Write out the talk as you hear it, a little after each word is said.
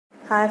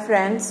Hi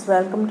friends,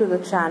 welcome to the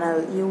channel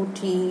UT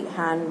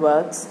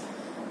Handworks.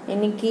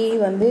 இன்னைக்கு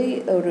வந்து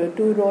ஒரு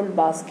 2 roll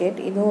basket,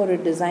 இது ஒரு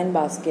டிசைன்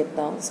பாஸ்கெட்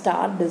தான்.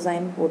 ஸ்டார்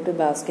டிசைன் போட்டு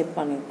பாஸ்கெட்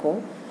பண்ணிருக்கோம்.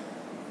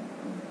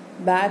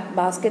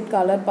 basket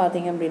கலர்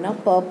பாத்தீங்க அப்படினா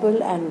purple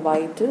and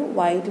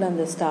whiteல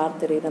அந்த ஸ்டார்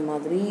தெரியுற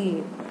மாதிரி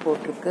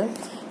போட்டுருக்கு.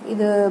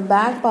 இது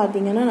பேக்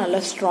பாத்தீங்கன்னா நல்ல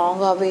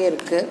ஸ்ட்ராங்காவே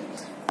இருக்கு.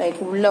 லைக்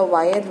உள்ள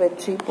வயர்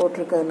வச்சு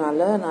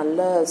போட்டுருக்கிறதுனால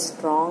நல்ல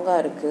ஸ்ட்ராங்கா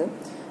இருக்கு.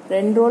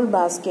 2 roll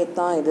basket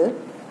தான் இது.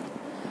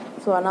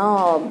 ஸோ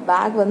ஆனால்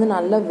பேக் வந்து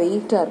நல்ல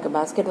வெயிட்டாக இருக்குது.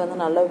 பேஸ்கெட் வந்து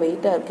நல்ல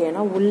வெயிட்டாக இருக்குது.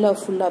 ஏன்னா உள்ளே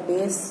ஃபுல்லாக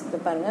பேஸ் இது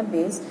பாருங்கள்,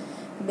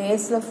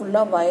 பேஸில்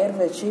ஃபுல்லாக வயர்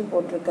வச்சு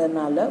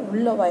போட்டிருக்கிறதுனால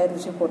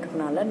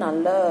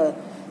நல்ல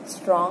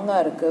ஸ்ட்ராங்காக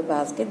இருக்குது.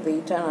 பேஸ்கெட்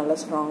வெயிட்டாக நல்லா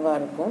ஸ்ட்ராங்காக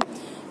இருக்கும்.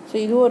 ஸோ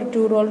இது ஒரு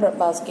 2 roll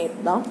basket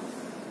தான்.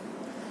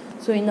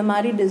 ஸோ இந்த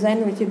மாதிரி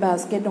டிசைன் வச்சு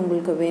பேஸ்கெட்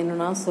உங்களுக்கு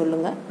வேணும்னா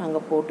சொல்லுங்கள்,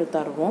 நாங்கள் போட்டு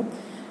தருவோம்.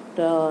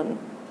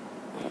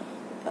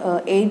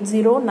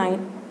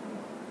 809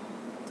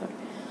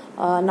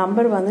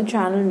 நம்பர் வந்து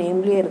சேனல்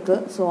நேம்லேயே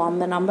இருக்குது. ஸோ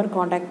அந்த நம்பர்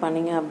காண்டாக்ட்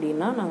பண்ணிங்க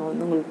அப்படின்னா நாங்கள்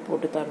வந்து உங்களுக்கு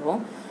போட்டு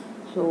தருவோம்.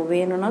 ஸோ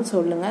வேணும்னா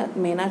சொல்லுங்கள்.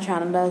 மெயினாக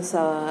சேனலில்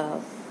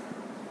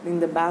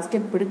இந்த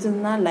பேஸ்கெட்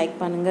பிடிச்சிருந்தா லைக்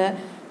பண்ணுங்கள்,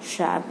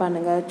 ஷேர்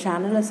பண்ணுங்கள்,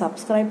 சேனலை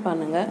சப்ஸ்கிரைப்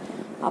பண்ணுங்கள்.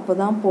 அப்போ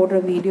தான் போடுற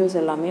வீடியோஸ்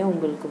எல்லாமே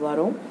உங்களுக்கு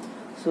வரும்.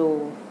 ஸோ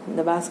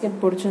இந்த பேஸ்கெட்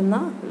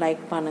பிடிச்சிருந்தா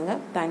லைக்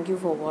பண்ணுங்கள். தேங்க்யூ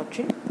ஃபார்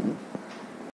வாட்சிங்.